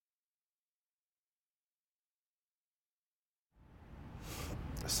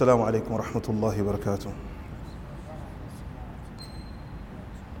Assalamu alaikum wa rahmatullahi wa barakatuh.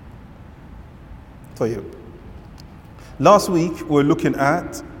 Last week we were looking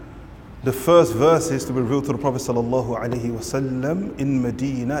at the first verses to be revealed to the Prophet sallallahu alaihi wasallam in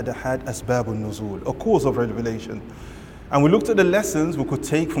Medina that had asbabun nuzul, a cause of revelation. And we looked at the lessons we could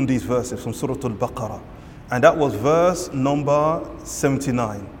take from these verses from Surah Al-Baqarah. And that was verse number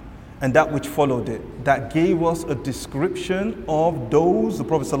 79. And that which followed it, that gave us a description of those the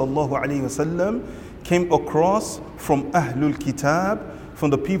Prophet ﷺ came across from Ahlul Kitab, from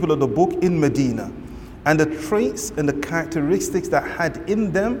the people of the book in Medina, and the traits and the characteristics that had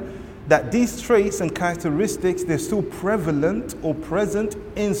in them, that these traits and characteristics, they're still prevalent or present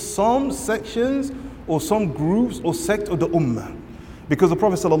in some sections or some groups or sect of the Ummah. Because the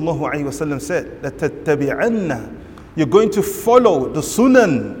Prophet ﷺ said that تَتَّبِعَنَّ, you're going to follow the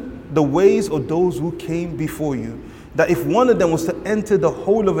Sunan, the ways of those who came before you. That if one of them was to enter the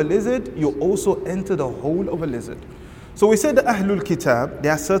hole of a lizard, you also enter the hole of a lizard. So we said that Ahlul Kitab,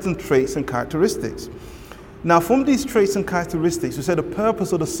 there are certain traits and characteristics. Now from these traits and characteristics, we said the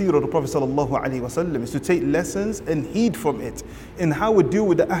purpose of the seerah of the Prophet ﷺ is to take lessons and heed from it in how we deal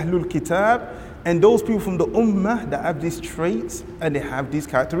with the Ahlul Kitab and those people from the Ummah that have these traits and they have these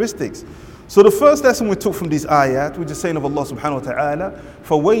characteristics. So the first lesson we took from these ayat, which is saying of Allah subhanahu wa ta'ala,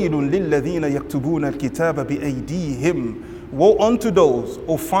 فَوَيْلٌ لِلَّذِينَ يَكْتُبُونَ الْكِتَابَ بِأَيْدِيهِمْ, woe unto those,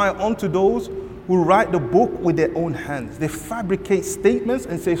 or fire unto those who write the book with their own hands. They fabricate statements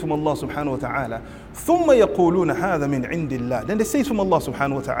and say from Allah subhanahu wa ta'ala. ثُمَّ يَقُولُونَ هَذَا مِنْ عِنْدِ اللَّهِ, then they say from Allah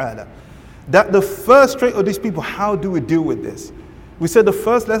subhanahu wa ta'ala. That the first trait of these people, how do we deal with this? We said the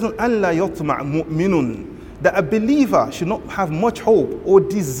first lesson, أَلَّا يَطْمَعْ مُؤْمِنٌ, that a believer should not have much hope or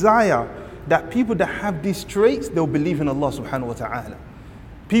desire that people that have these traits, they'll believe in Allah subhanahu wa ta'ala.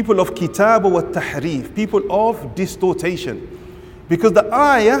 People of kitab wa tahrif, people of distortation. Because the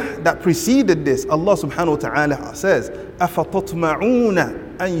ayah that preceded this, Allah subhanahu wa ta'ala says,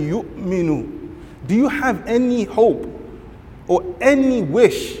 أَفَتَطْمَعُونَ أَن يُؤْمِنُوا, do you have any hope or any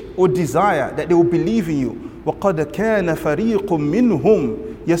wish or desire that they will believe in you? وَقَدْ كَانَ فَرِيقٌ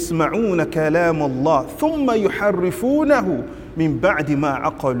مِّنْهُمْ يَسْمَعُونَ كَلَامَ اللَّهِ ثُمَّ يُحَرِّفُونَهُ min ba'di ma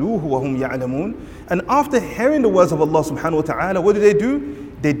aqaluhu wa hum ya'lamun. And after hearing the words of Allah subhanahu wa ta'ala, what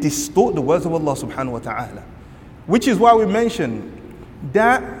do? They distort the words of Allah subhanahu wa ta'ala. Which is why we mentioned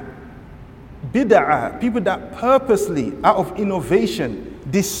that bid'ah, people that purposely, out of innovation,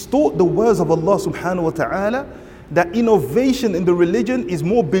 distort the words of Allah subhanahu wa ta'ala, that innovation in the religion is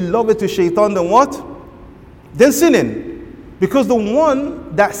more beloved to shaitan than what? Than sinning. Because the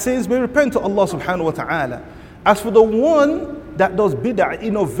one that sins may repent to Allah subhanahu wa ta'ala. As for the one that does bid'ah,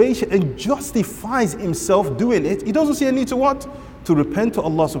 innovation, and justifies himself doing it, he doesn't see a need to what? To repent to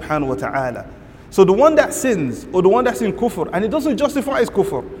Allah subhanahu wa ta'ala. So the one that sins, or the one that's in kufr, and it doesn't justify his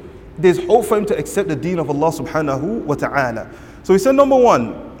kufr, there's hope for him to accept the deen of Allah subhanahu wa ta'ala. So he said number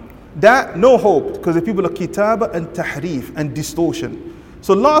one, that no hope, because the people of kitaba and tahrif and distortion.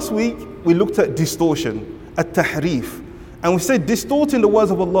 So last week we looked at distortion, at tahrif, and we said distorting the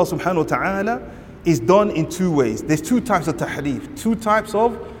words of Allah subhanahu wa ta'ala is done in two ways. There's two types of tahrif, two types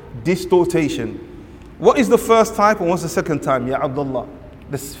of distortation. What is the first type and what's the second type, Ya Abdullah?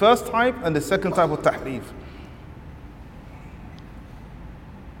 The first type and the second type of tahrif.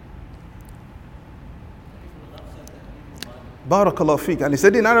 Barakallah feek. And he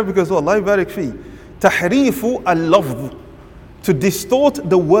said in Arabic as well, Allah barik fi. Tahrifu al-lafz, to distort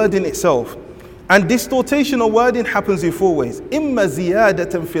the word in itself. And distortation of wording happens in four ways. Imma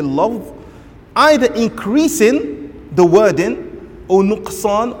ziyadatan fil lafz, either increasing the wording, or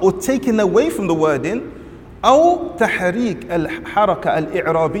nuqsan, or taking away from the wording, or tahrik al-haraka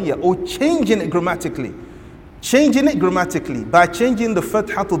al-i'rabiyya, or changing it grammatically. Changing it grammatically by changing the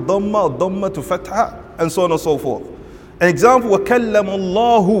fatha to dhamma, or dhamma to fatha, and so on and so forth. An example, وَكَلَّمَ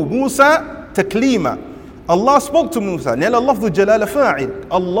اللَّهُ مُوسَى تَكْلِيمًا, Allah spoke to Musa. Nila lafdhu jalala fa'il,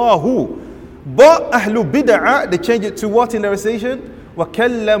 Allahu. But ahlu bid'ah, they change it to what in the recitation?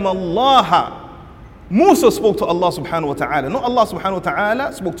 وَكَلَّمَ اللَّهَ, Musa spoke to Allah subhanahu wa ta'ala. Not Allah subhanahu wa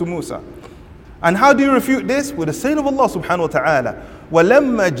ta'ala spoke to Musa. And how do you refute this? With the saying of Allah subhanahu wa ta'ala,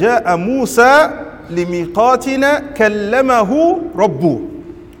 وَلَمَّا جَاءَ مُوسَى لِمِيقَاتِنَا كَلَّمَهُ رَبُّهُ.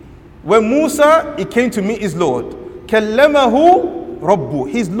 When Musa, he came to meet his Lord. كَلَّمَهُ رَبُّهُ.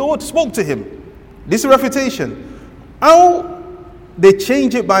 His Lord spoke to him. This is refutation. How they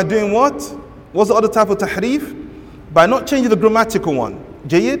change it by doing what? What's the other type of tahrif? By not changing the grammatical one.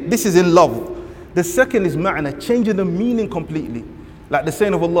 Jayyid, this is in love. The second is ma'na, changing the meaning completely. Like the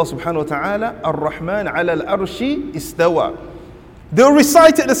saying of Allah subhanahu wa ta'ala, Ar-Rahman ala al-arshi istawa. They'll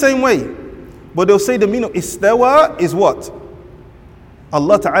recite it the same way, but they'll say the meaning of istawa is what?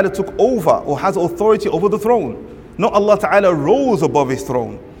 Allah Ta'ala took over or has authority over the throne. Not Allah Ta'ala rose above his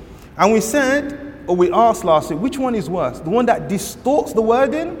throne. And we said, or we asked last week, which one is worse? The one that distorts the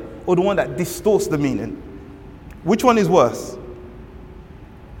wording or the one that distorts the meaning? Which one is worse?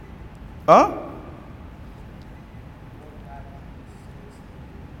 Huh?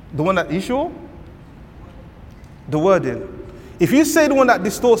 The one that, you sure? The wording. If you say the one that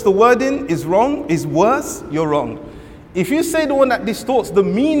distorts the wording is wrong, is worse, you're wrong. If you say the one that distorts the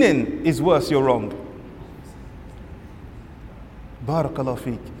meaning is worse, you're wrong. Barakallahu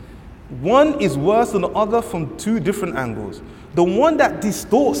feek. One is worse than the other from two different angles. The one that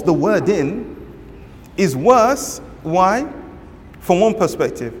distorts the wording is worse. Why? From one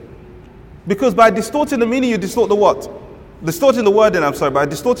perspective. Because by distorting the meaning, you distort the what? Distorting the wording, by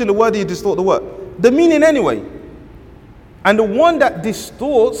distorting the wording, you distort the what? The meaning anyway. And the one that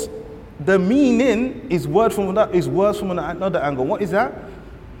distorts the meaning is worse from another angle. What is that?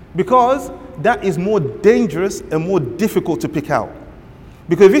 Because that is more dangerous and more difficult to pick out.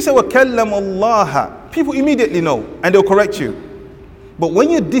 Because if you say, وَكَلَّمَ اللَّهَ, people immediately know and they'll correct you. But when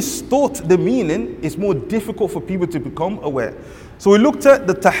you distort the meaning, it's more difficult for people to become aware. So we looked at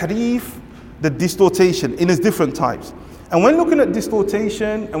the tahrif, the distortation in its different types. And when looking at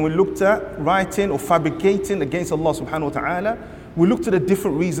distortation and we looked at writing or fabricating against Allah subhanahu wa ta'ala, we looked at the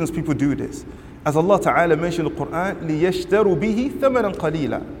different reasons people do this. As Allah Ta'ala mentioned in the Quran, لِيَشْتَرُوا بِهِ ثَمَنًا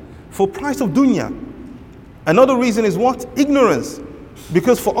قَلِيلًا, for price of dunya. Another reason is what? Ignorance.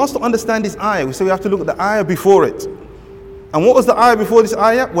 Because for us to understand this ayah, we say we have to look at the ayah before it. And what was the ayah before this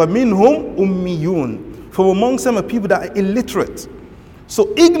ayah? وَمِنْهُمْ أُمِّيُّونَ, from amongst them are people that are illiterate.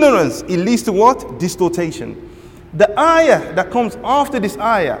 So ignorance, it leads to what? Distortation. The ayah that comes after this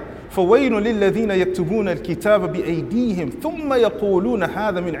ayah, فَوَيْلٌ لِلَّذِينَ يَكْتُبُونَ الْكِتَابَ بِأَيْدِيهِمْ ثُمَّ يَقُولُونَ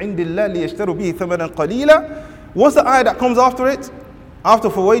هَذَا مِنْ عِنْدِ اللَّهِ لِيَشْتَرُوا بِهِ ثَمَنًا قَلِيلًا. What's the ayah that comes after it? After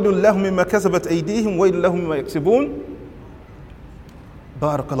فَوَيْلٌ لَهُمْ مِمَّا كَسَبَتْ أَيْدِيهِمْ وَيْلٌ لَهُمْ مِمَّا يَكْسِبُونَ.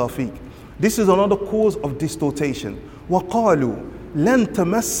 Barakallahu feek. This is another cause of distortation. وَقَالُوا لَن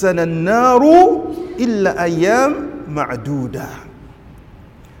تَمَسَّنَا النَّارُ إِلَّا أَيَّامٍ مَعْدُودَةٍ.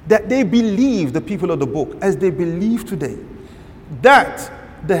 That they believe, the people of the book, as they believe today, that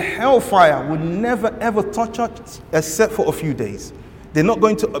the hellfire will never ever touch us except for a few days. They're not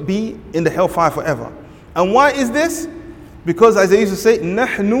going to be in the hellfire forever. And why is this? Because as they used to say,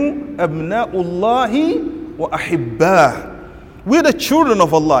 نَحْنُ أَبْنَاءُ اللَّهِ وَأَحِبَّاهُ. We're the children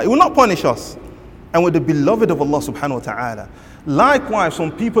of Allah. It will not punish us. And we're the beloved of Allah subhanahu wa ta'ala. Likewise,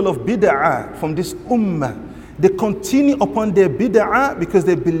 from people of bid'ah, from this ummah, they continue upon their bid'ah because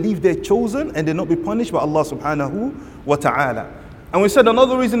they believe they're chosen and they'll not be punished by Allah subhanahu wa ta'ala. And we said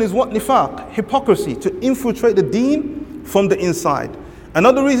another reason is what? Nifaq, hypocrisy, to infiltrate the deen from the inside.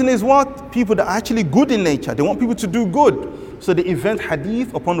 Another reason is what? People that are actually good in nature. They want people to do good. So they invent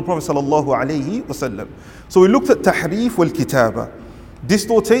hadith upon the Prophet sallallahu alaihi wasallam. So we looked at tahrif wal kitaba,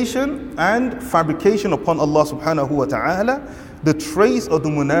 distortation and fabrication upon Allah subhanahu wa ta'ala, the traits of the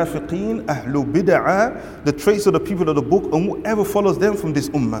munafiqeen, ahlul bid'ah, the traits of the people of the book, and whoever follows them from this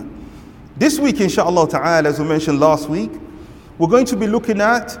ummah. This week, inshallah ta'ala, as we mentioned last week, we're going to be looking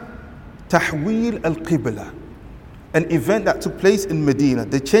at Tahweel al-Qibla, an event that took place in Medina,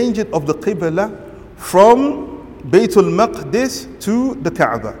 the changing of the Qibla from Baytul Maqdis to the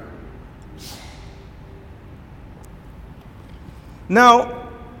Kaaba.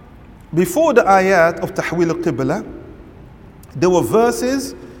 Now, before the ayat of Tahweel al-Qibla, there were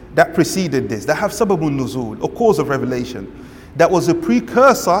verses that preceded this, that have sababun nuzul, a cause of revelation, that was a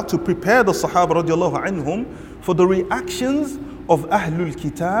precursor to prepare the Sahaba radiallahu anhum for the reactions of Ahlul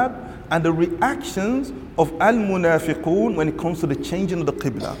Kitab and the reactions of Al-Munafiqun when it comes to the changing of the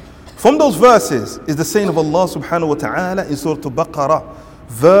Qibla. From those verses is the saying of Allah subhanahu wa ta'ala in Surah Al-Baqarah,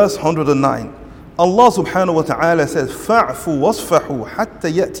 verse 109. Allah subhanahu wa ta'ala says, فَاعْفُوا وَاصْفَحُوا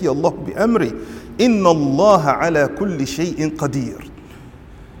حَتَّى يَأْتِيَ اللَّهُ بِأَمْرِهِ إِنَّ اللَّهَ عَلَى كُلِّ شَيْءٍ قَدِيرٌ.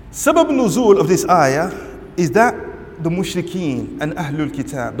 Sabab nuzul of this ayah is that the mushrikeen and Ahlul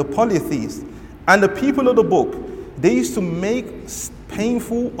Kitab, the polytheists and the people of the book, they used to make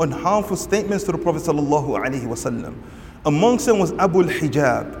painful and harmful statements to the Prophet sallallahu alaihi wasallam. Amongst them was Abu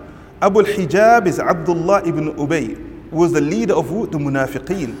al-Hijab. Abu al-Hijab is Abdullah ibn Ubay, who was the leader of the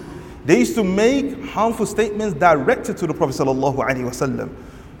Munafiqeen. They used to make harmful statements directed to the Prophet sallallahu alaihi wasallam.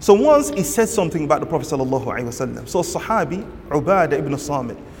 So once he said something about the Prophet sallallahu alaihi wasallam. So Sahabi Ubadah ibn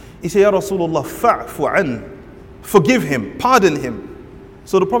Samit, he said, Ya Rasulullah, fa'fu an, forgive him, pardon him.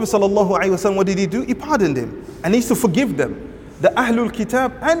 So the Prophet sallallahu alaihi wasallam, what did he do? He pardoned him and he used to forgive them, the Ahlul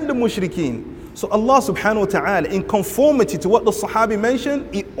Kitab and the Mushrikeen. So Allah subhanahu wa ta'ala, in conformity to what the Sahabi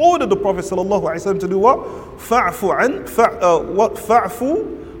mentioned, He ordered the Prophet sallallahu alaihi wasallam to do what? Fa'fu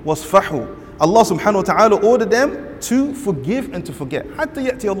wasfahu. Allah subhanahu wa ta'ala ordered them to forgive and to forget. Hatta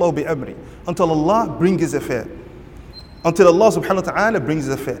ya'ti Allah bi amri. Until Allah brings His affair. Until Allah subhanahu wa ta'ala brings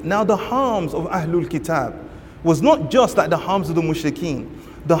His affair. Now the harms of Ahlul Kitab was not just like the harms of the mushrikeen.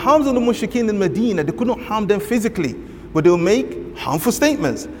 The harms of the mushrikeen in Medina, they could not harm them physically, but they will make harmful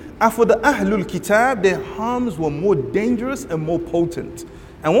statements. And for the Ahlul Kitab, their harms were more dangerous and more potent.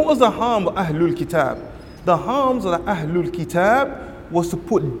 And what was the harm of Ahlul Kitab? The harms of the Ahlul Kitab was to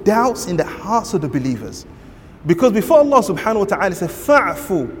put doubts in the hearts of the believers. Because before Allah subhanahu wa ta'ala said,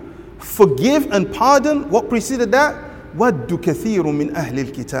 fa'fu, forgive and pardon, what preceded that? Waddu kathirun min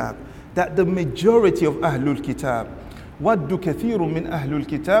ahlil kitab. That the majority of Ahlul Kitab, waddu kathirun min ahlul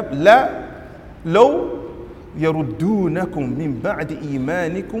kitab, la law يردونكم من بعد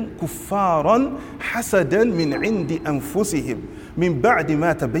إيمانكم كفارا حسدا من عند أنفسهم من بعد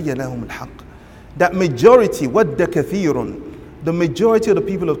ما تبين لهم الحق. That majority, ود كثير, the majority of the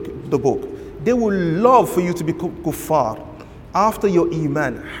people of the book, they will love for you to be kuffar after your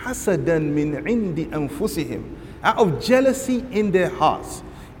iman, حسدا من عند أنفسهم, out of jealousy in their hearts,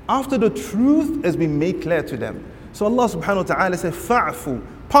 after the truth has been made clear to them. So Allah subhanahu wa ta'ala said, fa'fu,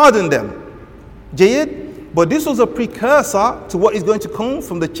 pardon them. Jayyid. But this was a precursor to what is going to come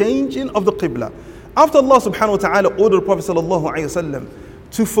from the changing of the Qibla. After Allah subhanahu wa ta'ala ordered the Prophet sallallahu alayhi wasallam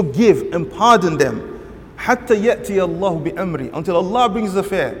to forgive and pardon them, hatta ya'ti Allah bi amri, until Allah brings the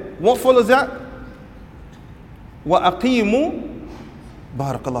affair. What follows that? Wa aqimu,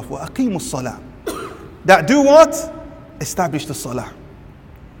 barakallah, wa aqimu salah. That do what? Establish the salah.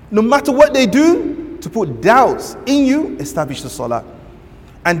 No matter what they do, to put doubts in you, establish the salah.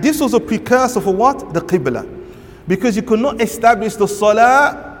 And this was a precursor for what? The Qibla. Because you could not establish the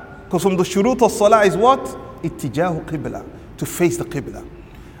Salah, because from the shurut of Salah is what? Ittijahu Qibla, to face the Qibla.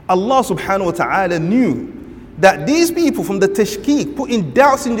 Allah subhanahu wa ta'ala knew that these people from the tashkik, putting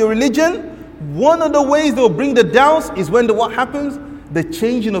doubts in their religion, one of the ways they'll bring the doubts is when what happens? The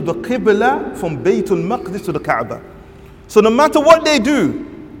changing of the Qibla from Baytul Maqdis to the Kaaba. So no matter what they do,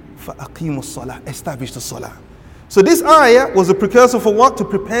 فَأَقِيمُوا الصَّلَاةِ, establish the Salah. So this ayah was a precursor for what? To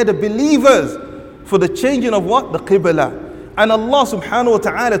prepare the believers for the changing of what? The Qibla. And Allah subhanahu wa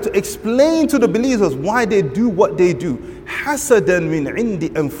ta'ala to explain to the believers why they do what they do. Hasadan min indi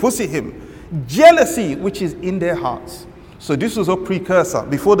anfusihim. Jealousy which is in their hearts. So this was a precursor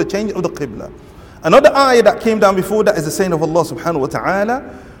before the change of the Qibla. Another ayah that came down before that is the saying of Allah subhanahu wa ta'ala,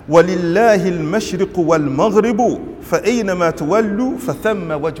 وَلِلَّهِ الْمَشْرِقُ وَالْمَغْرِبُ فَأَيْنَمَا تُوَلُّوا فَثَمَّ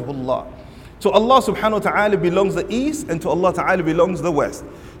وَجْهُ اللَّهِ. To Allah subhanahu wa ta'ala belongs the east, and to Allah ta'ala belongs the west.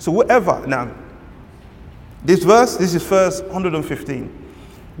 So wherever, now, this is verse 115.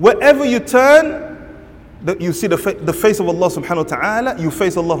 Wherever you turn, you see the face of Allah subhanahu wa ta'ala, you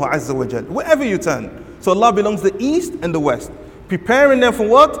face Allah azza wa jal. Wherever you turn. So Allah belongs the east and the west. Preparing them for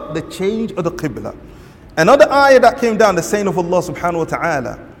what? The change of the Qibla. Another ayah that came down, the saying of Allah subhanahu wa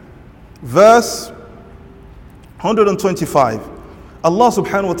ta'ala, verse 125. Allah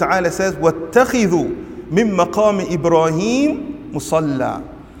subhanahu wa ta'ala says, وَاتَّخِذُوا مِن مَقَامِ إِبْرَاهِيمَ مُصَلَّى.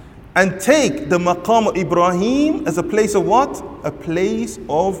 And take the maqam of Ibrahim as a place of what? A place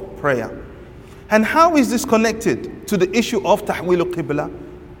of prayer. And how is this connected to the issue of tahwil al-qibla,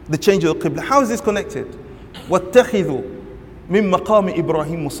 the change of the qibla? How is this connected? وَاتَّخِذُوا مِن مَقَامِ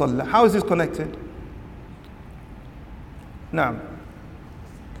إِبْرَاهِيمَ مُصَلَّى. How is this connected? Naam.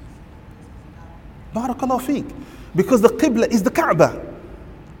 Barakallahu feek. Because the Qibla is the Kaaba.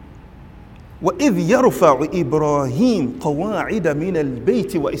 وَإِذْ يَرْفَعُ إِبْرَاهِيمُ قَوَاعِدَ مِنَ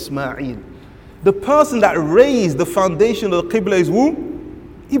الْبَيْتِ وَإِسْمَاعِيلُ. The person that raised the foundation of the Qibla is who?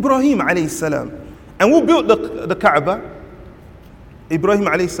 Ibrahim alayhi salam. And who built the Kaaba? Ibrahim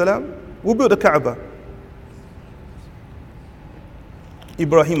alayhi salam. Who built the Kaaba?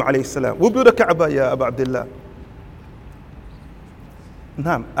 Ibrahim alayhi salam. Who built the Kaaba, ya Abu Abdullah?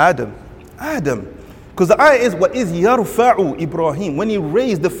 Naam, Adam. Because the ayah is, وَإِذْ يَرْفَعُ Ibrahim, when he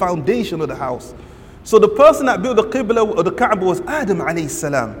raised the foundation of the house. So the person that built the Qibla or the Kaaba was Adam alayhi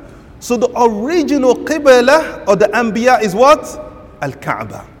salam. So the original Qibla of the Anbiya is what?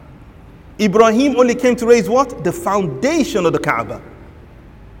 Al-Kaaba. Ibrahim only came to raise what? The foundation of the Kaaba.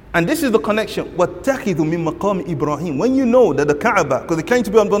 And this is the connection. وَاتَّخِذُ مِن مَقَامِ Ibrahim. When you know that the Kaaba, because it came to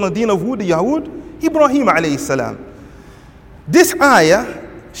be on the deen of who? The Yahud? Ibrahim alayhi salam. This ayah,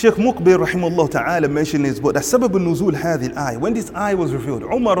 Sheikh Muqbil rahimahullah ta'ala mentioned in his book that sabab al-nuzul hadhi al-ayah. When this ayah was revealed,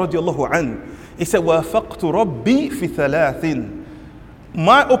 Umar radiallahu anhu, he said, وَافَقْتُ رَبِّي فِي ثَلَاثٍ.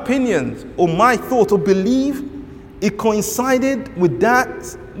 My opinions or my thought or belief, it coincided with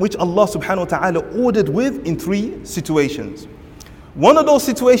that which Allah subhanahu wa ta'ala ordered with in 3 situations. One of those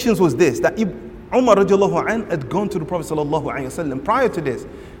situations was this, that Umar radiallahu anh had gone to the Prophet sallallahu alayhi wasallam prior to this,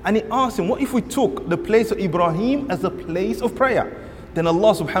 and he asked him, what if we took the place of Ibrahim as a place of prayer? Then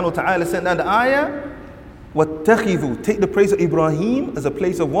Allah subhanahu wa ta'ala sent down the ayah, وَاتَّخِذُوا, take the place of Ibrahim as a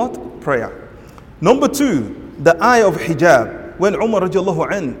place of what? Prayer. Number 2, the ayah of hijab. When Umar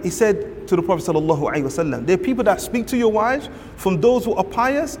radiallahu anh, he said to the Prophet sallallahu alayhi wasallam, there are people that speak to your wives from those who are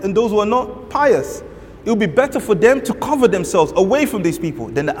pious and those who are not pious. It would be better for them to cover themselves away from these people.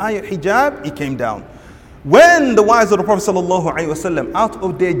 Then the ayah of hijab, it came down. When the wives of the Prophet sallallahu alaihi wasallam, out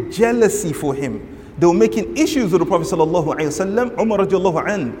of their jealousy for him, they were making issues with the Prophet sallallahu alaihi wasallam, Umar radiallahu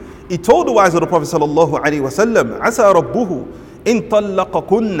anhu, he told the wives of the Prophet sallallahu alaihi wasallam, "Asa rabbuhu in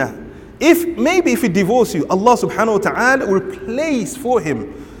talaqakunna." If he divorces you, Allah subhanahu wa ta'ala will place for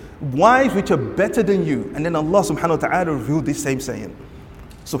him wives which are better than you. And then Allah subhanahu wa ta'ala revealed this same saying.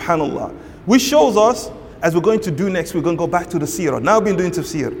 Subhanallah. Which shows us, as we're going to do next, we're going to go back to the seerah. Now we've been doing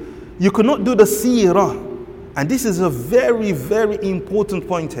tafsir. You cannot do the seerah. And this is a very, very important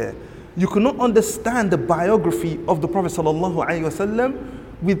point here. You cannot understand the biography of the Prophet sallallahu alaihi wasallam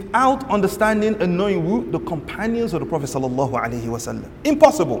without understanding and knowing who the companions of the Prophet sallallahu alaihi wasallam.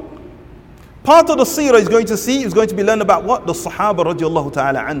 Impossible. Part of the seerah is going to be learned about what? The Sahaba radiallahu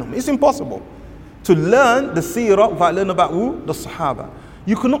ta'ala anhum. It's impossible to learn the seerah without learning about who? The Sahaba.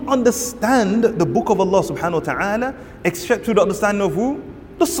 You cannot understand the book of Allah subhanahu wa ta'ala except through the understanding of who?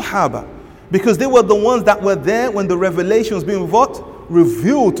 The Sahaba. Because they were the ones that were there when the revelation was being what?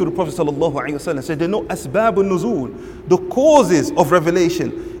 Revealed to the Prophet sallallahu alaihi wasallam. So they know asbabun nuzul, the causes of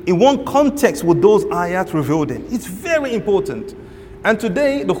revelation. In one context were those ayat revealed in. It's very important. And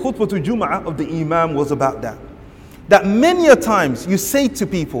today the khutbah to Jum'ah of the Imam was about that. That many a times you say to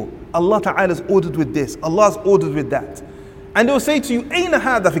people, Allah Ta'ala has ordered with this, Allah has ordered with that. And they will say to you, Aina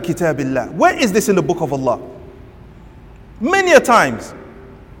hadha fi kitabillah? Where is this in the book of Allah? Many a times,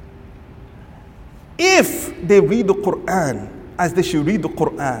 if they read the Quran as they should read the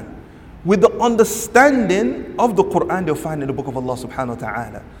Quran, with the understanding of the Quran they'll find in the book of Allah subhanahu wa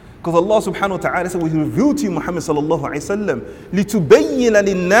ta'ala. Because Allah subhanahu wa ta'ala said, we revealed to you Muhammad sallallahu alayhi wa sallam, لِتُبَيِّنَ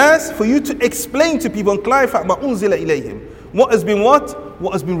لِلنَّاسِ, for you to explain to people and clarify مَا أُنزِلَ إِلَيْهِمْ, what has been what?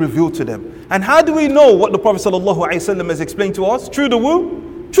 What has been revealed to them. And how do we know what the Prophet sallallahu alayhi wa sallam has explained to us? Through the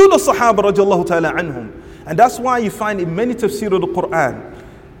who? Through the Sahaba radiallahu ta'ala anhum. And that's why you find in many tafsir of the Quran,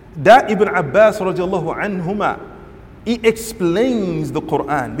 that Ibn Abbas radiallahu anhuma, he explains the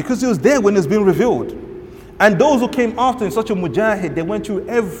Quran because he was there when it's being revealed. And those who came after him, such a mujahid, they went through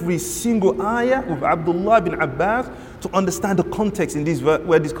every single ayah with Abdullah bin Abbas to understand the context in these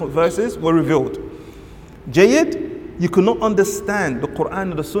where these verses were revealed. Jayyid, you cannot understand the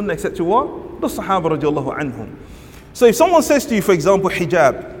Quran and the Sunnah except to what? The Sahaba radiallahu anhum. So if someone says to you, for example,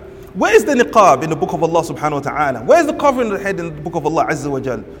 hijab, where is the niqab in the book of Allah subhanahu wa ta'ala? Where is the covering of the head in the book of Allah azza wa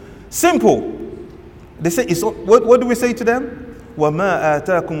jal? Simple. They say, what do we say to them? وَمَا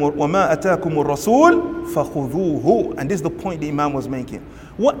أَتَاكُمُ الرَّسُولُ فَخُذُوهُ. And this is the point the Imam was making.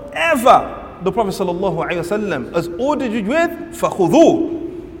 Whatever the Prophet sallallahu alaihi wasallam has ordered you with, فَخُذُوهُ.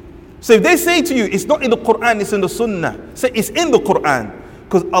 So if they say to you, it's not in the Quran, it's in the Sunnah, say it's in the Quran.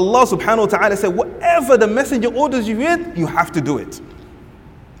 Because Allah subhanahu wa ta'ala said, whatever the messenger orders you with, you have to do it.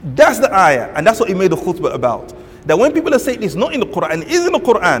 That's the ayah. And that's what he made the khutbah about. That when people are saying it's not in the Quran, it is in the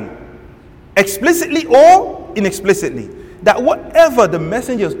Quran, explicitly or inexplicitly, that whatever the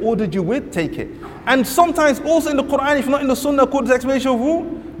messenger has ordered you with, take it. And sometimes also in the Quran, if not in the Sunnah, according to the explanation of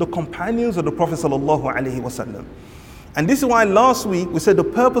who? The companions of the Prophet sallallahu alaihi wasallam. And this is why last week we said the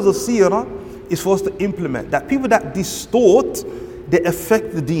purpose of seerah is for us to implement. That people that distort, they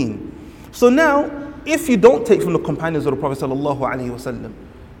affect the deen. So now, if you don't take from the companions of the Prophet sallallahu alaihi wasallam,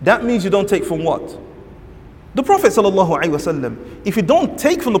 that means you don't take from what? The Prophet sallallahu alaihi wasallam. If you don't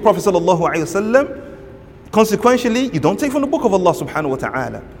take from the Prophet sallallahu alaihi wasallam, consequently, you don't take from the book of Allah subhanahu wa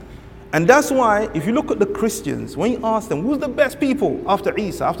ta'ala. And that's why, if you look at the Christians, when you ask them, who's the best people after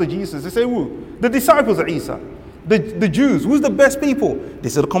Isa, after Jesus, they say who? The disciples of Isa. The Jews, who's the best people? They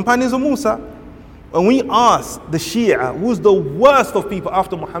say the companions of Musa. And when you ask the Shia, who's the worst of people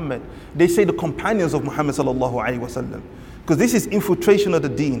after Muhammad? They say the companions of Muhammad sallallahu alaihi wasallam. Because this is infiltration of the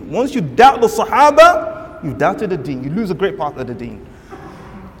deen. Once you doubt the Sahaba, you've doubted the deen. You lose a great part of the deen.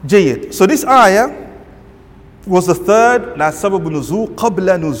 Jayyid. So this ayah was the third, la sabab nuzul,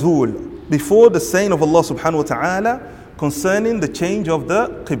 qabla nuzul, before the saying of Allah subhanahu wa ta'ala concerning the change of the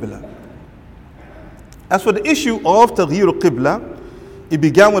qibla. As for the issue of taghyir qibla, it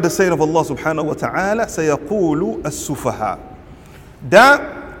began with the saying of Allah subhanahu wa ta'ala, sayaqulu as-sufaha. That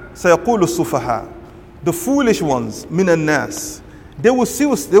sayaqulu as-sufaha, the foolish ones, min an-nas, They will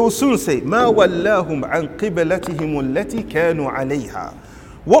soon say, مَا وَلَّاهُمْ عَنْ قِبْلَتِهِمُ الَّتِي كَانُوا عَلَيْهَا.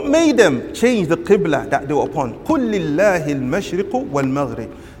 What made them change the qibla that they were upon? قُلْ لِلَّهِ الْمَشْرِقُ وَالْمَغْرِبُ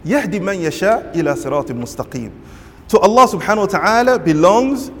يَهْدِ مَنْ يَشَاءُ إِلَى صِرَاطٍ مُسْتَقِيمٍ. To Allah subhanahu wa ta'ala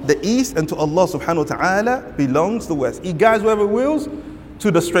belongs the east, and to Allah subhanahu wa ta'ala belongs the west. He guides whoever wills to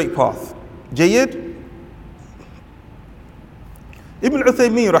the straight path. Jayyid. Ibn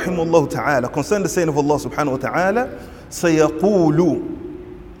Uthaymeen rahimahullah ta'ala, concerning the saying of Allah subhanahu wa ta'ala, سَيَقُولُ,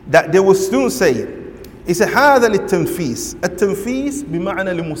 that they will soon say, he said, هذا للتنفيس. التنفيس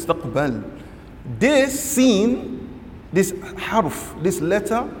بمعنى لمستقبل. This scene, this harf, this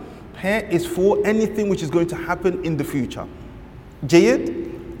letter here is for anything which is going to happen in the future.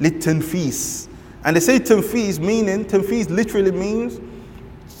 جيد للتنفيس. And they say tanfis, meaning, tanfis literally means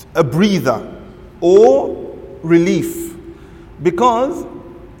a breather or relief. Because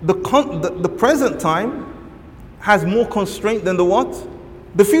the present time has more constraint than the what?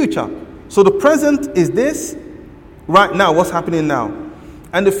 The future. So the present is this, right now, what's happening now.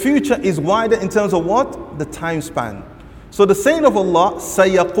 And the future is wider in terms of what? The time span. So the saying of Allah,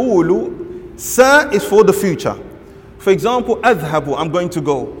 sayaqulu, sa is for the future. For example, adhabu, I'm going to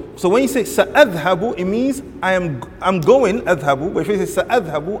go. So when you say sa'adhabu, it means I'm going, adhabu. But if you say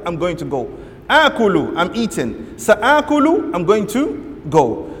sa'adhabu, I'm going to go. Akulu, I'm eating. Sa'akulu, I'm going to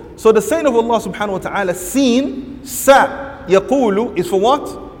go. So the saying of Allah subhanahu wa ta'ala, seen, sa, yaqulu, is for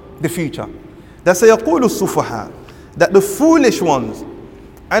what? The future. That's yaqulu sufaha. That the foolish ones.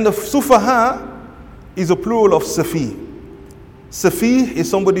 And the sufaha is a plural of safi. Safi is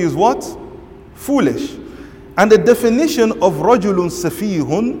somebody who's what? Foolish. And the definition of rajulun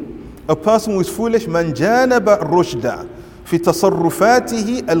safihun, a person who is foolish, man janaba rushda fi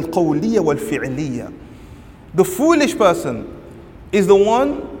tasarrufatihi al-qawliya wal-fi'liya. The foolish person is the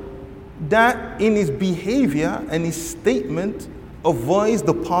one that in his behavior and his statement avoids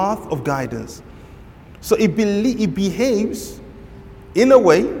the path of guidance. So he behaves in a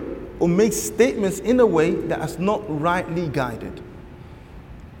way or makes statements in a way that is not rightly guided.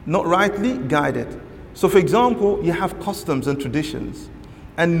 Not rightly guided. So for example, you have customs and traditions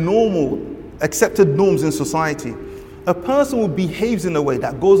and normal, accepted norms in society. A person who behaves in a way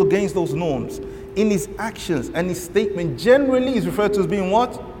that goes against those norms in his actions and his statement generally is referred to as being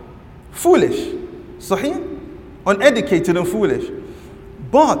what? Foolish. Sahih? Uneducated and foolish.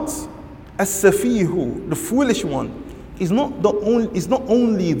 But as-safihu, the foolish one, is not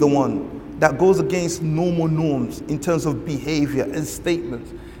only the one that goes against normal norms in terms of behavior and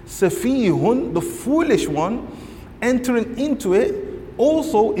statements. Safihun, the foolish one, entering into it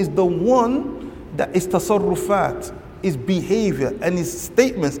also is the one that is tasarrufat, his behavior and his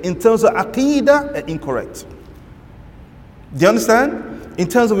statements in terms of aqidah are incorrect. Do you understand? In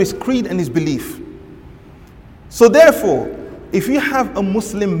terms of his creed and his belief. So therefore, if you have a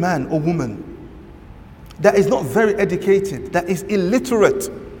Muslim man or woman that is not very educated, that is illiterate,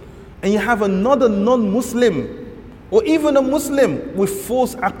 and you have another non-Muslim or even a Muslim with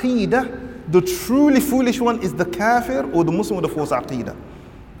false aqidah, the truly foolish one is the kafir or the Muslim with the false aqidah.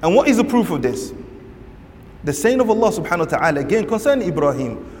 And what is the proof of this? The saying of Allah subhanahu wa ta'ala again concerning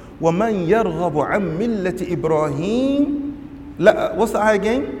Ibrahim, وَمَنْ يَرْغَبُ عَنْ مِلَّةِ إِبْرَاهِيمَ. What's the ayah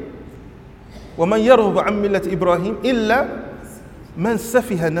again? وَمَنْ يَرْغَبُ عَنْ مِلَّةِ إِبْرَاهِيمَ إِلَّا مَنْ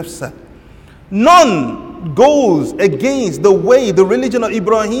سَفِهَ نَفْسَهُ. None goes against the way, the religion of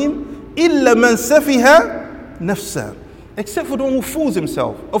Ibrahim, إِلَّا مَنْ سَفِهَ نَفْسَهُ, except for the one who fools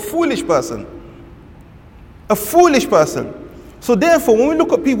himself, a foolish person. A foolish person. So therefore, when we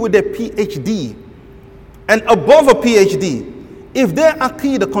look at people with their PhD and above a PhD, if their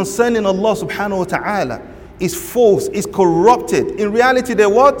aqidah concerning Allah subhanahu wa ta'ala is false, is corrupted, in reality they're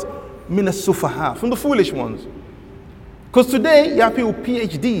what? Min as-sufaha, from the foolish ones. Because today you have people with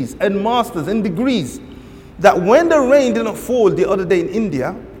PhDs and masters and degrees that when the rain did not fall the other day in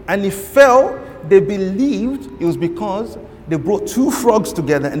India and it fell, they believed it was because they brought two frogs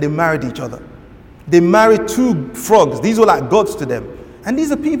together and they married each other. They married two frogs. These were like gods to them. And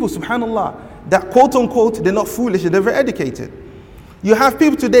these are people, subhanAllah, that quote unquote, they're not foolish, they're very educated. You have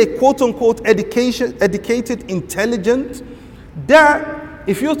people today, quote unquote, educated, intelligent, that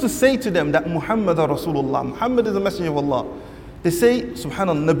if you were to say to them that Muhammad Rasulullah, Muhammad is the messenger of Allah, they say,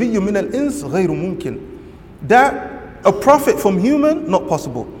 subhanallah, Nabiyyu min al-ins ghayru mumkin. That a prophet from human, not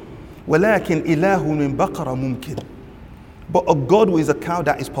possible. وَلَكِنْ إِلَهُ مِنْ بَقَرَ مُمْكِنٍ. But a God who is a cow,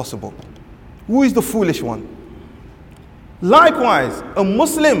 that is possible. Who is the foolish one? Likewise, a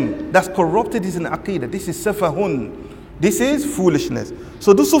Muslim that's corrupted is an aqidah. This is safahun. This is foolishness.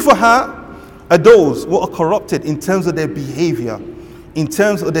 So the sufaha are those who are corrupted in terms of their behavior, in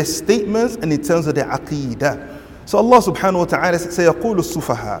terms of their statements, and in terms of their aqidah. So Allah subhanahu wa ta'ala says, سَيَقُولُ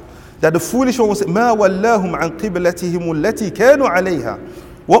السُّفَهَاءُ, that the foolish one will say, مَا وَلَّاهُمْ عَنْ قِبْلَتِهِمُ الَّتِي كَانُوا عَلَيْهَا.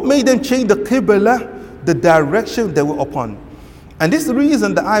 What made them change the qibla, the direction they were upon? And this is the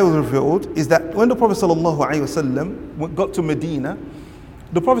reason the ayah was revealed, is that when the Prophet sallallahu alaihi wasallam got to Medina,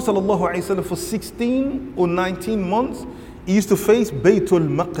 the Prophet sallallahu alaihi wasallam for 16 or 19 months, he used to face Baytul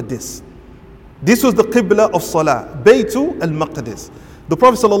Maqdis. This was the qibla of Salah, Baytul al-Maqdis. The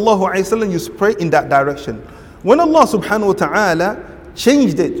Prophet sallallahu alaihi wasallam used to pray in that direction. When Allah subhanahu wa ta'ala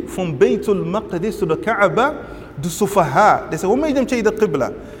changed it from Baytul Maqdis to the Kaaba, the Sufaha, they said, what made them change the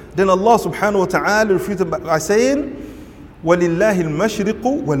qibla? Then Allah subhanahu wa ta'ala refuted by saying, وَلِلَّهِ الْمَشْرِقُ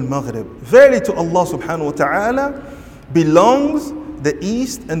وَالْمَغْرِبُ. Verily to Allah subhanahu wa ta'ala belongs the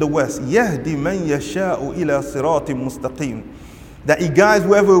east and the west. يَهْدِ مَنْ يَشَاءُ إِلَى صِرَاطٍ مُسْتَقِيمٍ. That He guides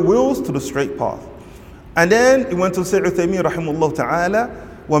whoever He wills to the straight path. And then He went to say, Uthaymeen rahimahullah ta'ala,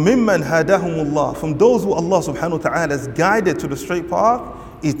 وَمِمَّنْ هَدَاهُمُ اللَّهُ. From those who Allah subhanahu wa ta'ala has guided to the straight path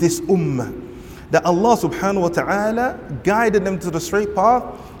is this ummah. That Allah subhanahu wa ta'ala guided them to the straight path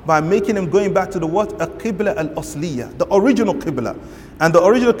by making them going back to the what? A qibla al-asliyah, the original qibla. And the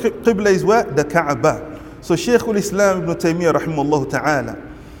original qibla is where? The Kaaba. So Shaykh al-Islam ibn Taymiyyah rahimahullah ta'ala,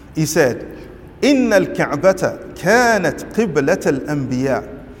 he said, إِنَّ الْكَعْبَةَ كَانَتْ قِبْلَةَ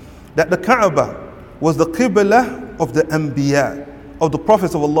الْأَنْبِيَاءِ. That the Kaaba was the qibla of the Anbiya, of the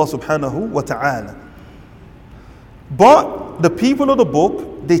prophets of Allah subhanahu wa ta'ala. But the people of the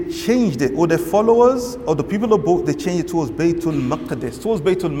book, they changed it, or their followers of the people of the book, they changed it towards Baytul Maqdis, towards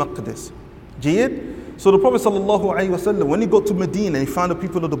Baytul Maqdis. Jayid? So the Prophet sallallahu alaihi wasallam, when he got to Medina, he found the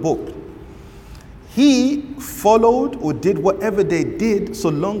people of the book. He followed or did whatever they did, so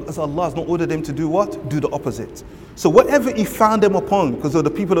long as Allah has not ordered them to do what? Do the opposite. So whatever he found them upon, because of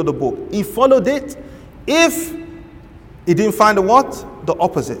the people of the book, he followed it. If he didn't find the what? The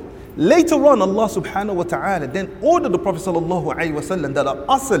opposite. Later on, Allah subhanahu wa ta'ala then ordered the Prophet sallallahu alaihi wasallam that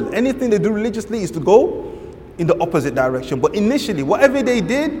asl, anything they do religiously is to go in the opposite direction. But initially, whatever they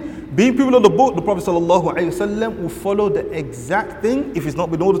did, being people of the book, the Prophet sallallahu alaihi wasallam will follow the exact thing if it's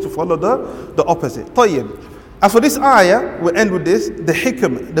not been ordered to follow the opposite. Tayyib. As for this ayah, we'll end with this, the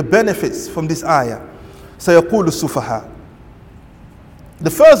hikam, the benefits from this ayah. سَيَقُولُ السُّفَهَاءُ.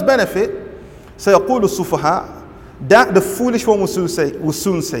 The first benefit, سَيَقُولُ السُّفَهَاءُ, that the foolish one will soon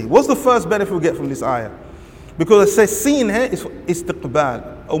say. What's the first benefit we get from this ayah? Because it says seen here is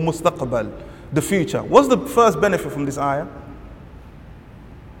istiqbal or mustaqbal, the future. What's the first benefit from this ayah?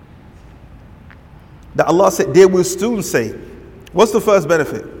 That Allah said they will soon say. What's the first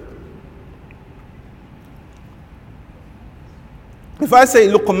benefit? If I say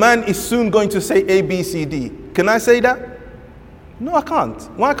Luqman is soon going to say A, B, C, D, can I say that? No, I can't.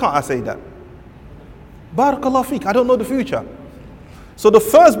 Why can't I say that? Barakallahu feek, I don't know the future. So the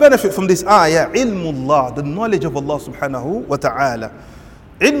first benefit from this ayah, ilmullah, the knowledge of Allah subhanahu wa ta'ala.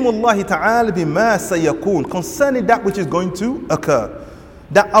 Ilmullah ta'ala bima sayakun, concerning that which is going to occur.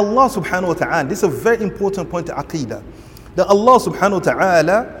 That Allah subhanahu wa ta'ala, this is a very important point to aqeedah. That Allah subhanahu wa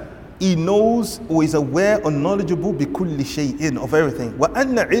ta'ala, He knows or is aware or knowledgeable bi kulli shay'in, of everything. Wa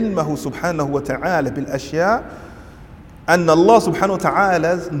anna ilmahu subhanahu wa ta'ala bil ashya', and Allah subhanahu wa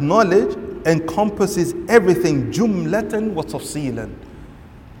ta'ala's knowledge encompasses everything, jumlatan wa tafsilan,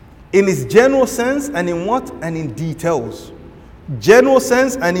 in its general sense and in what? And in details. General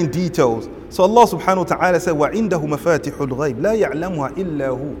sense and in details. So Allah subhanahu wa ta'ala said, وَعِنْدَهُ مَفَاتِحُ الْغَيْبِ لَا يَعْلَمُهَا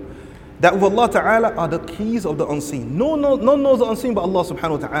إِلَّا هُ. That with Allah ta'ala are the keys of the unseen. No one knows the unseen but Allah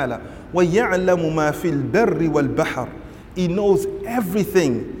subhanahu wa ta'ala. وَيَعْلَمُ مَا فِي الْبَرِّ وَالْبَحْرِ. He knows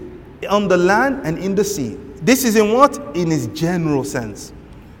everything on the land and in the sea. This is in what? In its general sense.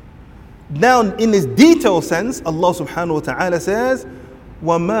 Now in its detailed sense, Allah subhanahu wa ta'ala says,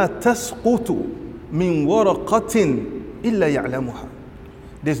 وَمَا تَسْقُطُ مِنْ وَرَقَةٍ إِلَّا يَعْلَمُهَا.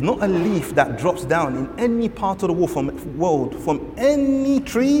 There's not a leaf that drops down in any part of the world from any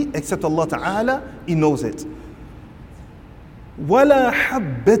tree except Allah Ta'ala, He knows it. وَلَا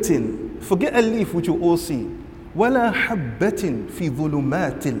حَبَّةٍ. Forget a leaf which you all see. وَلَا حَبَّةٍ فِي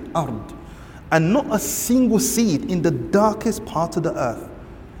ظُلُمَاتِ الْأَرْضِ. And not a single seed in the darkest part of the earth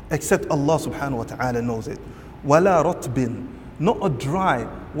except Allah Subhanahu wa Ta'ala knows it. وَلَا رَطْبٍ. Not a dry,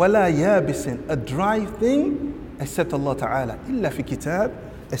 وَلَا يَابِسٍ, a dry thing except Allah Ta'ala. إِلَّا فِي كِتَابٍ,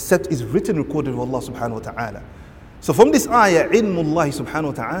 except is written, recorded of Allah Subhanahu wa Ta'ala. So from this ayah, ilmullah Subhanahu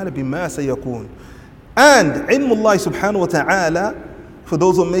wa Ta'ala bima sayakun. And ilmullah Subhanahu wa Ta'ala, for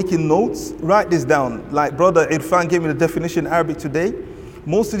those who are making notes, write this down. Like brother Irfan gave me the definition in Arabic today.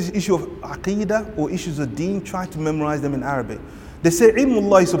 Most of this issue of aqeedah or issues of deen, try to memorize them in Arabic. They say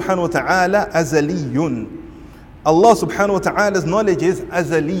ilmullah Subhanahu wa Ta'ala azaliyun. Allah Subhanahu wa Ta'ala's knowledge is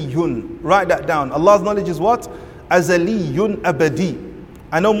azaliyun. Write that down. Allah's knowledge is what? Azaliyun abadi.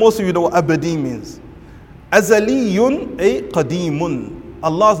 I know most of you know what abadi means. Azaliyun ay qadimun.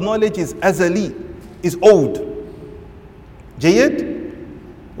 Allah's knowledge is azali, is old. Jayyid?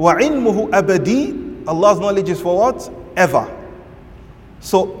 Wa ilmuhu abadi. Allah's knowledge is for what? Ever.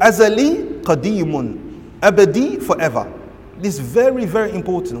 So azali, qadimun. Abadi, forever. This is very, very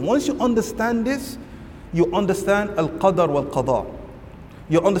important. Once you understand this, you understand al-qadar wal-qada.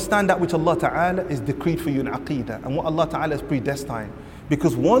 You understand that which Allah Ta'ala is decreed for you in Aqidah and what Allah Ta'ala is predestined.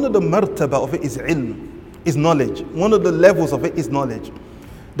 Because one of the martaba of it is ilm, is knowledge. One of the levels of it is knowledge.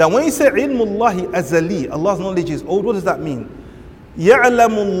 That when you say ilmullahi azali, Allah's knowledge is old, what does that mean?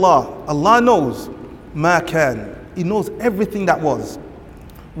 Ya'lamullah, Allah knows ma kan. He knows everything that was.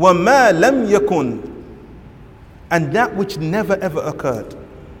 Wa ma lam yakun, and that which never ever occurred.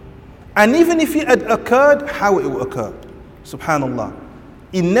 And even if it had occurred, how it will occur. Subhanallah.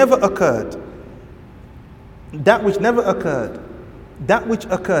 It never occurred. That which never occurred. That which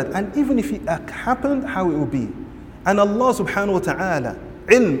occurred, and even if it happened, how it will be. And Allah subhanahu wa ta'ala,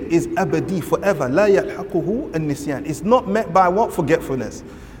 ilm is abadi, forever. La yalhaquhu an-nisyan. It's not met by what? Forgetfulness.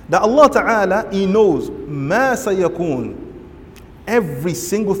 That Allah ta'ala, He knows ma sayakun, every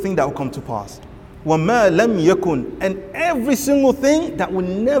single thing that will come to pass. Wa ma lam yakun, and every single thing that will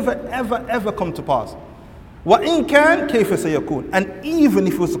never ever ever come to pass. Wa in kan kayfa sayakun, and even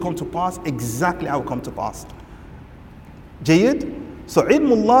if it was to come to pass, exactly how it will come to pass. Jayyid? So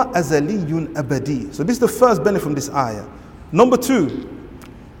ilmullah azaliyun abadi. So this is the first benefit from this ayah. Number two,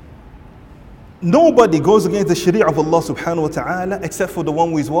 nobody goes against the sharia of Allah subhanahu wa ta'ala except for the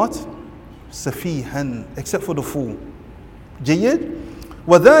one who is what? Safihan, except for the fool. Jayyid?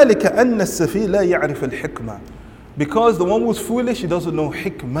 وَذَلِكَ أَنَّ السَّفِي لَا يَعْرِفَ الْحِكْمَةِ. Because the one who's foolish, he doesn't know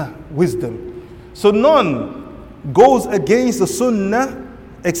hikmah, wisdom. So none goes against the sunnah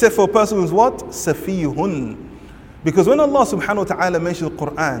except for a person who's what? Safihun. Because when Allah subhanahu wa ta'ala mentions the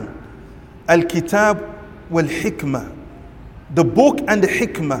Quran, al-kitab wal-hikmah, the book and the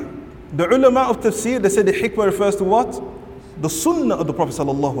hikmah, the ulama of tafsir, they say the hikmah refers to what? The sunnah of the Prophet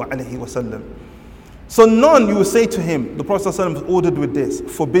sallallahu alaihi wasallam. So none you will say to him, the Prophet sallallahu alaihi wasallam ordered with this,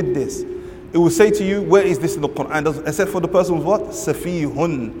 forbid this. It will say to you, where is this in the Quran? Except for the person who's what?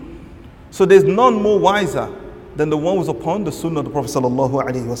 Safihun. So there's none more wiser than the one who's upon the sunnah of the Prophet sallallahu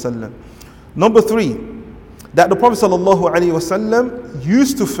alaihi wasallam. Number three, that the Prophet ﷺ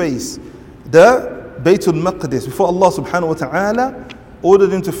used to face the Baytul Maqdis before Allah subhanahu wa ta'ala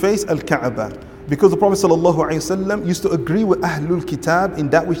ordered him to face Al-Kaaba. Because the Prophet ﷺ used to agree with Ahlul Kitab in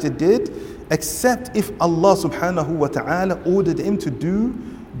that which they did, except if Allah subhanahu wa ta'ala ordered him to do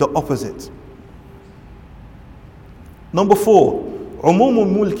the opposite. Number four,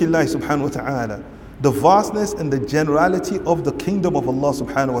 Umumul Mulkillahi subhanahu wa ta'ala, the vastness and the generality of the kingdom of Allah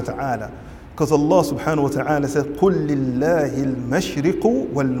subhanahu wa ta'ala. Because Allah subhanahu wa ta'ala says, قُلْ لِلَّهِ الْمَشْرِقُ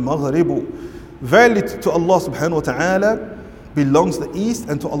وَالْمَغْرِبُ. Verily to Allah subhanahu wa ta'ala belongs the east,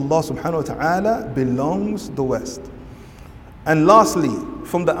 and to Allah subhanahu wa ta'ala belongs the west. And lastly,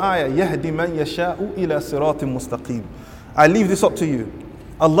 from the ayah, يَهْدِ مَنْ يَشَاءُ إِلَى صِرَاطٍ مُسْتَقِيمٍ. I leave this up to you.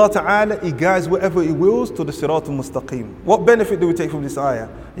 Allah ta'ala, He guides wherever He wills to the Sirat al-Mustaqim. What benefit do we take from this ayah?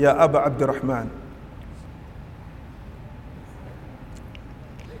 Ya Aba Abdurrahman.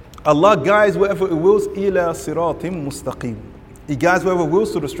 Allah guides wherever He wills, ila siratim mustaqim. He guides wherever He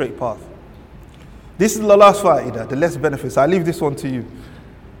wills to the straight path. This is the last fa'idah, the less benefits. I leave this one to you.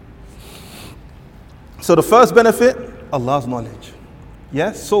 So the first benefit, Allah's knowledge.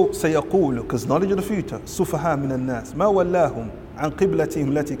 Yes, so sayaqulu, because knowledge of the future. Sufaha min al-nas, ma wallahum an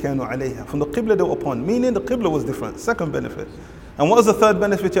qiblatihim lati kanu alayha. From the qibla they were upon, meaning the qibla was different. Second benefit. And what was the third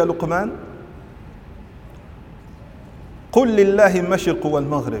benefit, ya Luqman? قُلْ لِلَّهِ الْمَشْرِقُ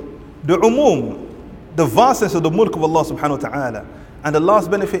وَالْمَغْرِبُ. The umum, the vastness of the mulk of Allah subhanahu wa ta'ala. And the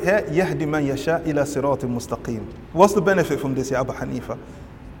last benefit here, يَهْدِ مَنْ يَشَاء إِلَى صِرَاطٍ مُسْتَقِيمٍ. What's the benefit from this, ya Abu Hanifa?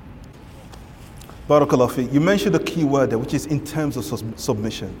 Barakallahu fi. You mentioned a key word there, which is in terms of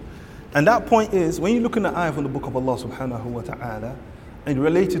submission. And that point is, when you look in the ayah from the book of Allah subhanahu wa ta'ala, and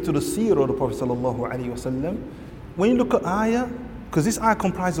relate it to the seerah of the Prophet sallallahu alayhi wa sallam, when you look at ayah, because this ayah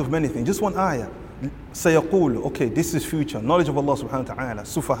comprises of many things, just one ayah. Sayaqul, okay, this is future, knowledge of Allah subhanahu wa ta'ala,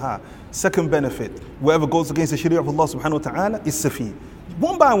 sufaha. Second benefit, whoever goes against the sharia of Allah subhanahu wa ta'ala is safi.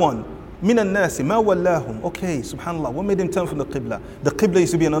 One by one, min al-nasi, ma wallahum, okay, subhanallah, what made him turn from the qibla? The qibla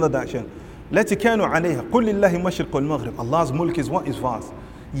used to be another direction. Lati kanu alayha, qul lillahi mashriq wal maghrib. Allah's mulk is what? Is vast.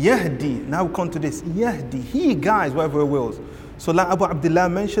 Yahdi, now we come to this, Yahdi, He guides wherever He wills. So like Abu Abdullah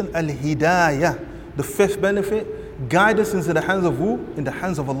mentioned, al-hidayah, the fifth benefit, guidance into the hands of who? In the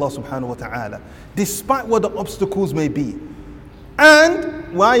hands of Allah subhanahu wa ta'ala. Despite what the obstacles may be.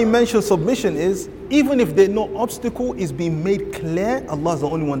 And why I mention submission is, even if there's no obstacle is being made clear, Allah is the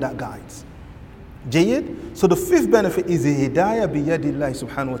only one that guides. Jayyid? So the fifth benefit is the hidayah biyadillah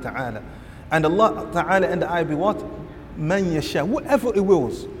subhanahu wa ta'ala. And Allah ta'ala and the ayah be what? Man yasha, whoever it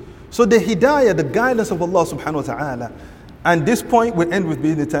wills. So the hidayah, the guidance of Allah subhanahu wa ta'ala. And this point will end with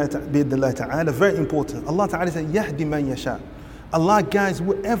bi'idhnillah ta'ala, very important. Allah ta'ala said, yahdi man yasha. Allah guides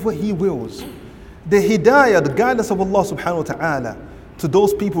whoever He wills. The hidayah, the guidance of Allah subhanahu wa ta'ala, to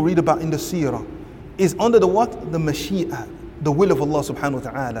those people read about in the seerah, is under the what? The mashi'ah, the will of Allah subhanahu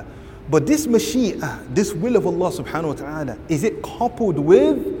wa ta'ala. But this mashi'ah, this will of Allah subhanahu wa ta'ala, is it coupled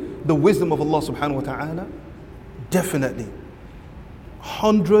with the wisdom of Allah subhanahu wa ta'ala? Definitely.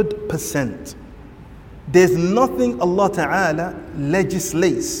 100%. There's nothing Allah ta'ala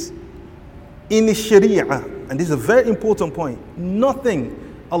legislates in the sharia, and this is a very important point. Nothing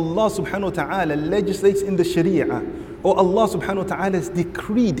Allah subhanahu wa ta'ala legislates in the sharia, or Allah subhanahu wa ta'ala has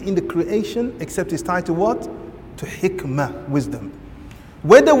decreed in the creation, except it's tied to what? To hikmah, wisdom.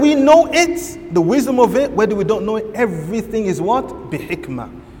 Whether we know it, the wisdom of it, whether we don't know it, everything is what?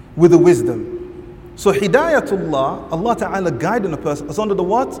 Bihikmah, with the wisdom. So hidayatullah, Allah ta'ala guiding a person, is under the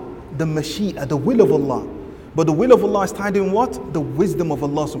what? The mashi'ah, the will of Allah. But the will of Allah is tied in what? The wisdom of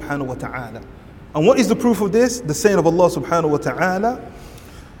Allah subhanahu wa ta'ala. And what is the proof of this? The saying of Allah subhanahu wa ta'ala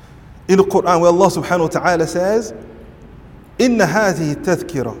in the Quran, where Allah subhanahu wa ta'ala says, Inna hadhihi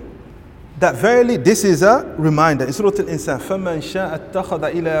tadhkira. That verily this is a reminder. In Surah Al-Insan, فَمَنْ شَاءَ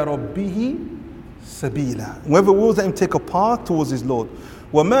اتَّخَذَ إِلَىٰ رَبِّهِ سَبِيلًا. Whoever wills, let him take a path towards his Lord.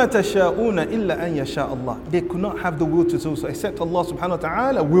 وَمَا تَشَاءُونَ إِلَّا أَنْ يَشَاءَ اللَّهِ. They could not have the will to do so except Allah subhanahu wa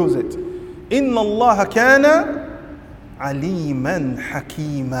ta'ala wills it. إِنَّ اللَّهَ كَانَ عَلِيمًا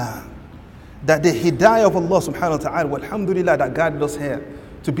حَكِيمًا. That the hidayah of Allah subhanahu wa ta'ala, alhamdulillah, that guided us here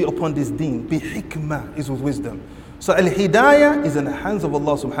to be upon this deen, be hikmah, is with wisdom. So al-hidayah is in the hands of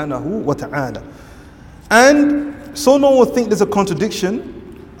Allah subhanahu wa ta'ala. And so no one will think there's a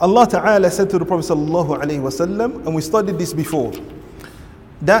contradiction. Allah ta'ala said to the Prophet sallallahu alayhi wa sallam, and we studied this before,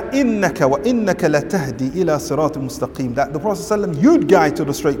 that innaka wa innaka la tahdi ila sirat mustaqim, that the Prophet sallallahu you'd guide to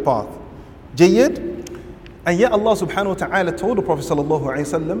the straight path. Jayyid? And yet Allah subhanahu wa ta'ala told the Prophet sallallahu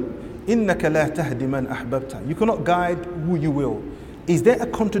alayhi wa sallam, innaka la tahdi man ahbabta. You cannot guide who you will. Is there a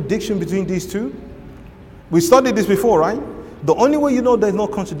contradiction between these two? We studied this before, right? The only way you know there's no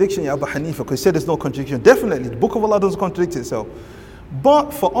contradiction, Abu Hanifa, because he said there's no contradiction. Definitely, the book of Allah doesn't contradict itself.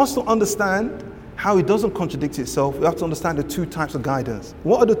 But for us to understand how it doesn't contradict itself, we have to understand the two types of guidance.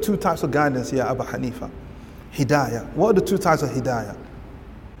 What are the two types of guidance here, Abu Hanifa? Hidayah. What are the two types of hidayah?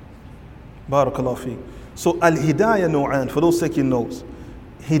 Barakallahu feek. So al-hidayah nu'an, for those taking notes.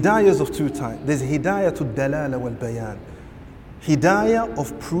 Hidayah is of two types. There's hidayah to dalala wal bayan. Hidayah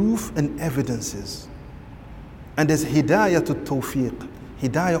of proof and evidences. And there's hidayah to tawfiq,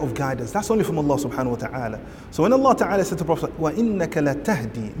 hidayah of guidance. That's only from Allah subhanahu wa ta'ala. So when Allah ta'ala said to the Prophet, وَإِنَّكَ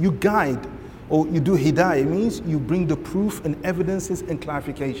لَتَهْدِي, you guide, or you do hidayah, it means you bring the proof and evidences and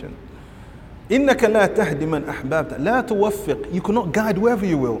clarification. إِنَّكَ لَا تَهْدِ مَنْ أَحْبَابْتَ لَا تُوَفِّقْ. You cannot guide whoever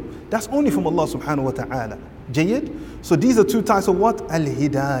you will. That's only from Allah subhanahu wa ta'ala. Jayyid? So these are two types of what?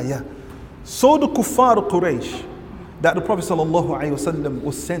 Al-hidayah. So the kuffar Quraysh that the Prophet sallallahu alayhi wa sallam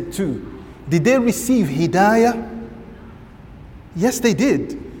was sent to, did they receive hidayah? Yes, they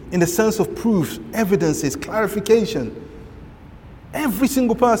did. In the sense of proofs, evidences, clarification. Every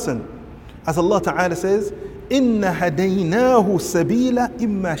single person. As Allah Ta'ala says, إِنَّ هَدَيْنَاهُ سَبِيلًا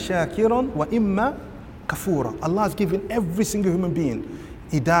إِمَّا شَاكِرًا وَإِمَّا كَفُورًا. Allah has given every single human being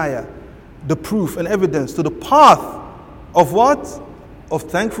hidayah, the proof and evidence to the path of what? Of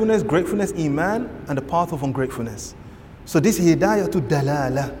thankfulness, gratefulness, iman, and the path of ungratefulness. So this hidayah to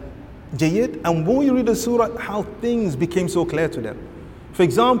dalala. Jayyid? And when you read the surah, how things became so clear to them. For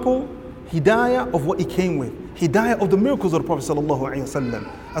example, hidayah of what he came with. Hidayah of the miracles of the Prophet sallallahu alaihi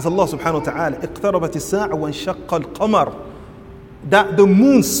wasallam. As Allah subhanahu wa ta'ala, اقتربت الساعة وانشق القمر. That the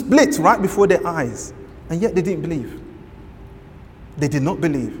moon split right before their eyes. And yet they didn't believe. They did not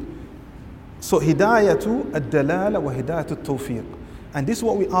believe. So hidayah to ad-dalala wa hidayah to tawfiq. And this is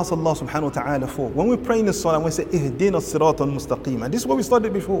what we ask Allah subhanahu wa ta'ala for. When we pray in the salah, we say, Ihdina as-sirat al-mustaqim. And this is what we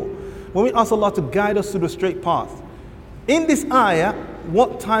studied before. When we ask Allah to guide us to the straight path. In this ayah,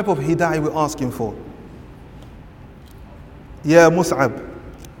 what type of hidayah we're asking for? Ya Mus'ab.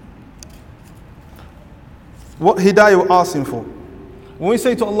 What hidayah we're asking for? When we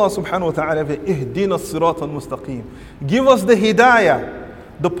say to Allah subhanahu wa ta'ala, Ihdina as-sirat al-mustaqim. Give us the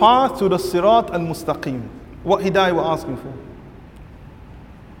hidayah, the path to the sirat al-mustaqim. What hidayah we're asking for?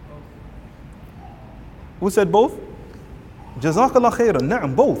 Who said both? Jazakallah khairan.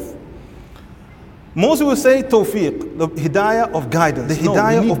 Na'am, both. Most people say tawfiq, the hidayah of guidance, the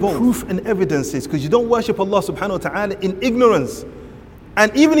hidayah of proof and evidences, because you don't worship Allah subhanahu wa ta'ala in ignorance.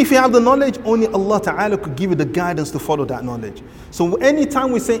 And even if you have the knowledge, only Allah ta'ala could give you the guidance to follow that knowledge. So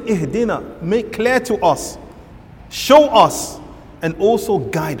anytime we say ihdina, make clear to us, show us, and also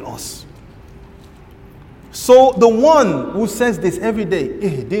guide us. So the one who says this every day,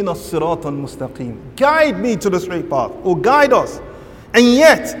 ihdina siratan mustaqim, guide me to the straight path, or guide us, and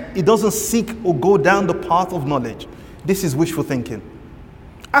yet he doesn't seek or go down the path of knowledge, this is wishful thinking.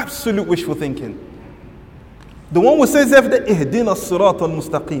 Absolute wishful thinking. The one who says every day, ihdina siratan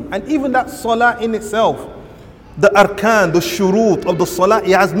mustaqim, and even that salah in itself, the arkan, the shurut of the salah,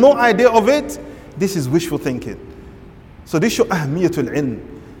 he has no idea of it, this is wishful thinking. So this shows ahmiyatul ilm.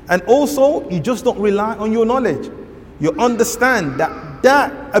 And also, you just don't rely on your knowledge. You understand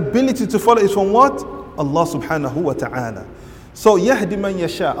that ability to follow is from what? Allah subhanahu wa ta'ala. So, yahdi man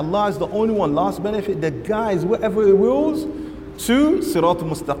yasha. Allah is the only one, last benefit, that guides wherever He wills to siratul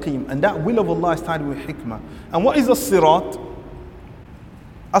mustaqim. And that will of Allah is tied with hikmah. And what is a sirat?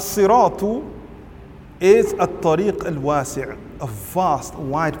 A siratu is a tariq al-wasi', a vast,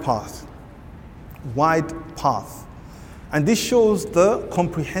 wide path. Wide path. And this shows the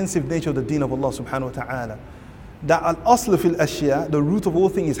comprehensive nature of the deen of Allah subhanahu wa ta'ala. That al-asl fil ashya, the root of all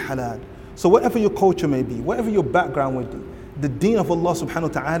things is halal. So whatever your culture may be, whatever your background would be, the deen of Allah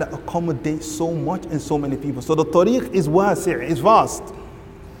subhanahu wa ta'ala accommodates so much and so many people. So the tariq is wasi', is vast.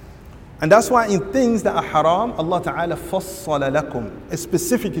 And that's why in things that are haram, Allah ta'ala fassala lakum,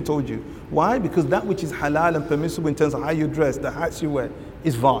 specifically told you. Why? Because that which is halal and permissible in terms of how you dress, the hats you wear,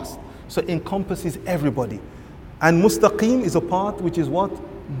 is vast. So it encompasses everybody. And mustaqim is a path which is what?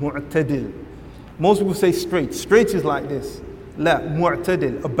 Mu'tadil. Most people say straight. Straight is like this. La,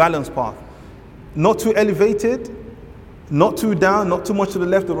 mu'tadil, a balanced path. Not too elevated, not too down, not too much to the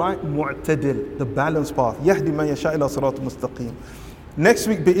left or right. Mu'tadil, the balanced path. Yahdi man yasha ila sirat mustaqim. Next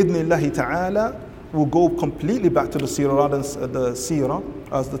week, bi'idhnillahi ta'ala, we'll go completely back to the seerah,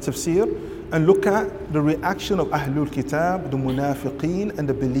 as the tafsir, and look at the reaction of Ahlul Kitab, the munafiqeen, and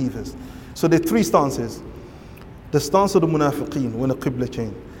the believers. So there are three stances. The stance of the munafiqeen when the qibla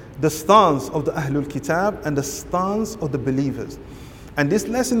changed, the stance of the Ahlul Kitab, and the stance of the believers. And this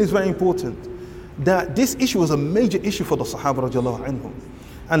lesson is very important, that this issue was a major issue for the Sahaba radiallahu anhum.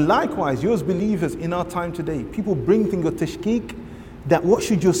 And likewise, you as believers in our time today, people bring things of tashkik, that what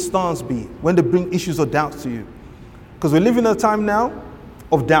should your stance be when they bring issues or doubts to you? Because we're living in a time now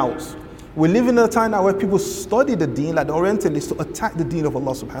of doubts. We're living in a time now where people study the deen, like the Orientalists, to attack the deen of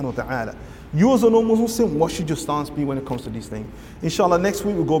Allah subhanahu wa ta'ala. You as a normal Muslim, what should your stance be when it comes to these things? Inshallah, next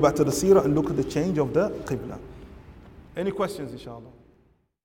week we'll go back to the seerah and look at the change of the qibla. Any questions, inshallah?